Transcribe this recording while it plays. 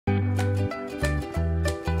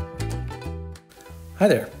Hi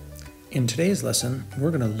there. In today's lesson, we're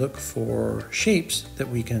going to look for shapes that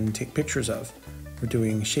we can take pictures of. We're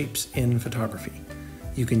doing shapes in photography.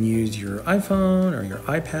 You can use your iPhone or your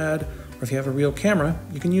iPad, or if you have a real camera,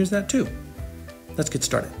 you can use that too. Let's get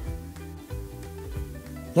started.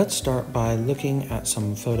 Let's start by looking at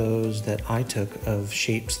some photos that I took of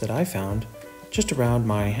shapes that I found just around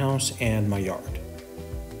my house and my yard.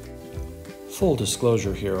 Full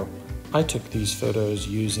disclosure here, I took these photos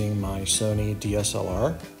using my Sony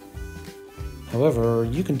DSLR. However,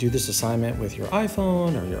 you can do this assignment with your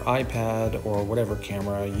iPhone or your iPad or whatever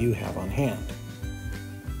camera you have on hand.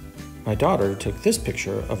 My daughter took this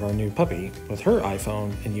picture of our new puppy with her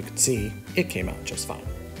iPhone, and you can see it came out just fine.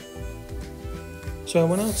 So I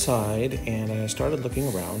went outside and I started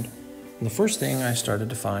looking around, and the first thing I started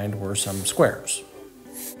to find were some squares.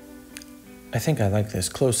 I think I like this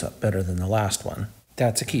close-up better than the last one.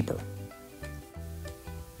 That's a keeper.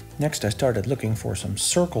 Next, I started looking for some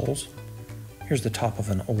circles. Here's the top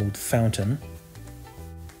of an old fountain.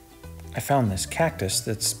 I found this cactus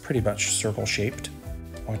that's pretty much circle-shaped.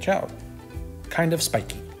 Watch out, kind of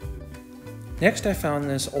spiky. Next, I found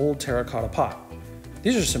this old terracotta pot.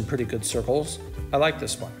 These are some pretty good circles. I like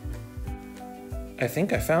this one. I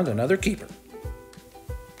think I found another keeper.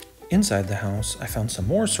 Inside the house, I found some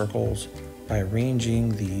more circles by arranging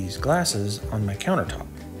these glasses on my countertop.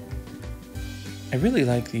 I really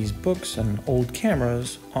like these books and old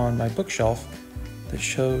cameras on my bookshelf that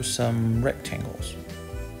show some rectangles.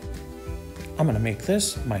 I'm going to make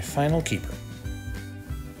this my final keeper.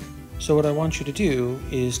 So what I want you to do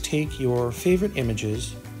is take your favorite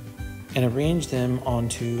images and arrange them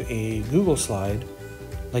onto a Google slide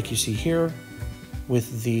like you see here,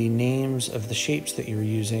 with the names of the shapes that you're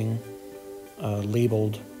using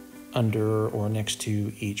labeled under or next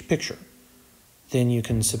to each picture. Then you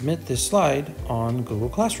can submit this slide on Google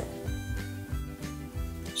Classroom.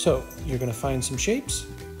 So you're going to find some shapes,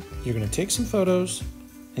 you're going to take some photos,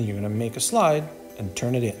 and you're going to make a slide and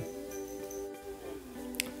turn it in.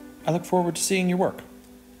 I look forward to seeing your work.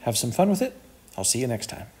 Have some fun with it. I'll see you next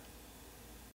time.